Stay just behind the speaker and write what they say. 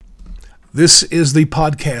This is the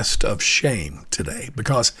podcast of shame today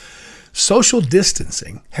because social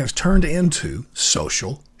distancing has turned into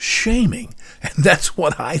social shaming. And that's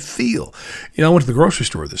what I feel. I went to the grocery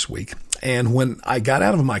store this week, and when I got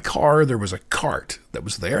out of my car, there was a cart that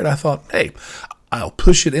was there, and I thought, hey, I'll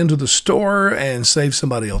push it into the store and save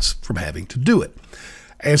somebody else from having to do it.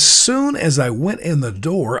 As soon as I went in the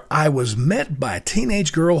door, I was met by a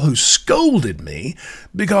teenage girl who scolded me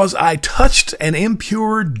because I touched an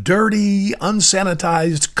impure, dirty,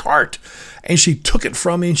 unsanitized cart. And she took it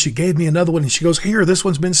from me and she gave me another one and she goes, here, this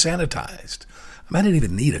one's been sanitized. I didn't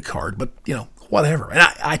even need a cart, but, whatever. And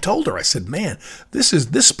I told her, I said, man,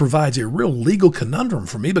 this provides a real legal conundrum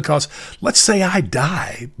for me because let's say I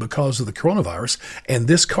die because of the coronavirus and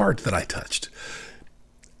this cart that I touched.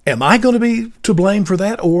 Am I going to be to blame for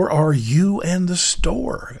that, or are you and the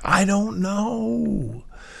store? I don't know.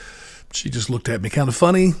 She just looked at me kind of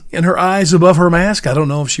funny in her eyes above her mask. I don't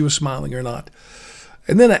know if she was smiling or not.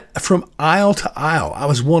 And then from aisle to aisle, I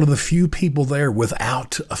was one of the few people there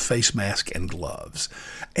without a face mask and gloves.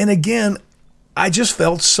 And again, I just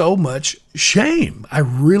felt so much shame. I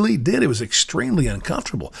really did. It was extremely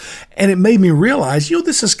uncomfortable. And it made me realize,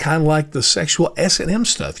 this is kind of like the sexual S&M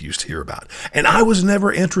stuff you used to hear about. And I was never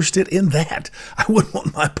interested in that. I wouldn't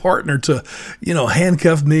want my partner to,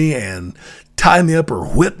 handcuff me and tie me up or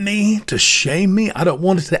whip me to shame me. I don't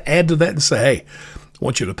want it to add to that and say, hey, I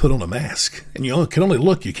want you to put on a mask. And you can only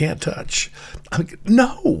look, you can't touch.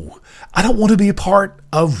 No, I don't want to be a part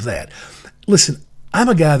of that. Listen, I'm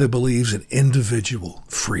a guy that believes in individual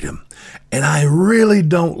freedom, and I really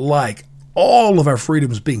don't like all of our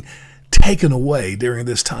freedoms being taken away during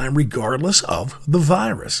this time, regardless of the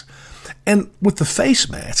virus. And with the face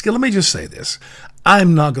mask, and let me just say this,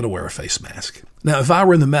 I'm not going to wear a face mask. Now, if I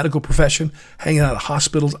were in the medical profession, hanging out at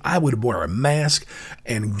hospitals, I would wear a mask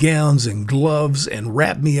and gowns and gloves and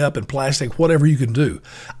wrap me up in plastic, whatever you can do.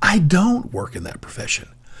 I don't work in that profession.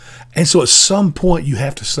 And so at some point you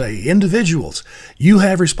have to say, individuals, you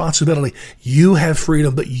have responsibility, you have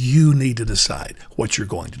freedom, but you need to decide what you're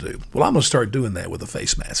going to do. Well, I'm going to start doing that with a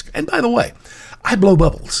face mask. And by the way, I blow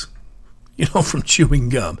bubbles, from chewing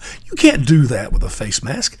gum. You can't do that with a face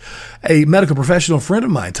mask. A medical professional friend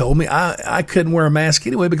of mine told me I couldn't wear a mask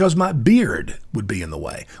anyway because my beard would be in the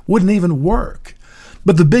way, wouldn't even work.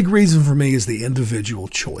 But the big reason for me is the individual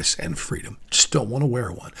choice and freedom. Just don't want to wear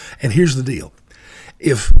one. And here's the deal.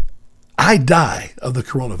 If I die of the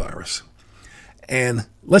coronavirus, and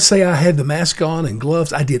let's say I had the mask on and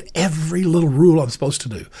gloves, I did every little rule I'm supposed to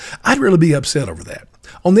do, I'd really be upset over that.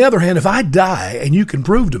 On the other hand, if I die and you can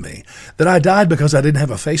prove to me that I died because I didn't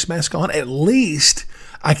have a face mask on, at least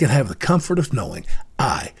I can have the comfort of knowing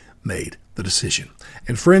I made the decision.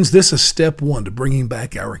 And friends, this is step one to bringing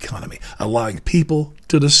back our economy, allowing people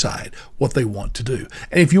to decide what they want to do.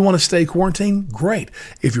 And if you want to stay quarantined, great.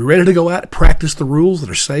 If you're ready to go out, practice the rules that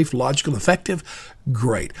are safe, logical, effective,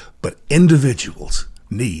 great. But individuals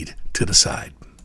need to decide.